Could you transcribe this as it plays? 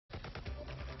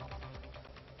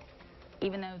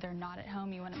Even though they're not at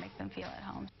home, you want to make them feel at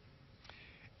home.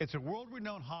 It's a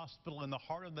world-renowned hospital in the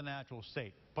heart of the natural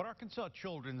state, but Arkansas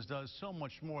Children's does so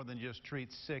much more than just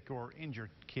treat sick or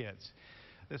injured kids.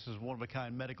 This is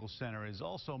one-of-a-kind medical center is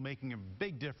also making a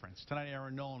big difference. Tonight,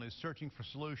 Aaron Nolan is searching for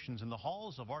solutions in the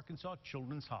halls of Arkansas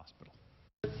Children's Hospital.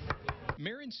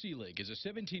 Marin Seelig is a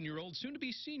 17-year-old,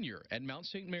 soon-to-be senior at Mount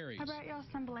St. Mary's. I brought y'all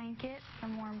some blankets,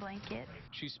 some warm blankets.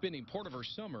 She's spending part of her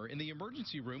summer in the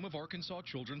emergency room of Arkansas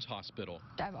Children's Hospital.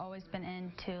 I've always been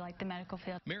into the medical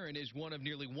field. Marin is one of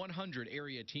nearly 100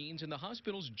 area teens in the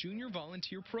hospital's junior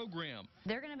volunteer program.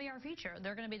 They're going to be our future.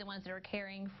 They're going to be the ones that are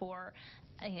caring for,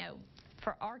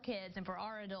 for our kids and for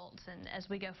our adults and as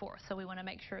we go forth. So we want to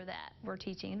make sure that we're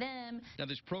teaching them. Now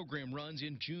this program runs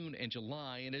in June and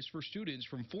July and is for students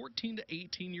from 14 to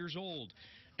 18 years old.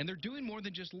 And they're doing more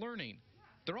than just learning.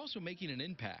 They're also making an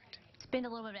impact. Spend a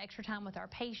little bit of extra time with our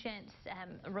patients,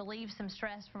 relieve some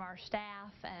stress from our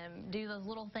staff, do those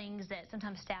little things that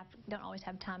sometimes staff don't always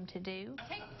have time to do.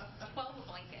 Take 12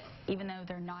 blankets. Even though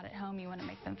they're not at home, you want to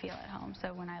make them feel at home.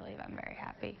 So when I leave, I'm very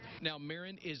happy. Now,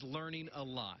 Marin is learning a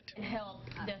lot. It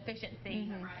helps the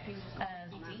efficiency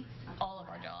of all of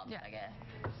our jobs, I guess.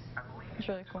 It's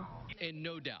really cool. And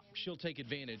no doubt, she'll take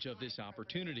advantage of this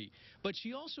opportunity. But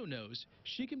she also knows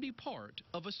she can be part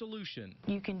of a solution.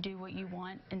 You can do what you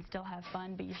want and still have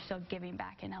fun, but you're still giving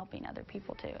back and helping other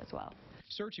people too as well.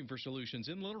 Searching for solutions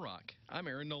in Little Rock, I'm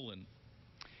Aaron Nolan.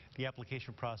 The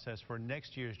application process for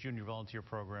next year's Junior Volunteer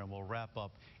Program will wrap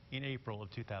up in April of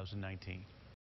 2019.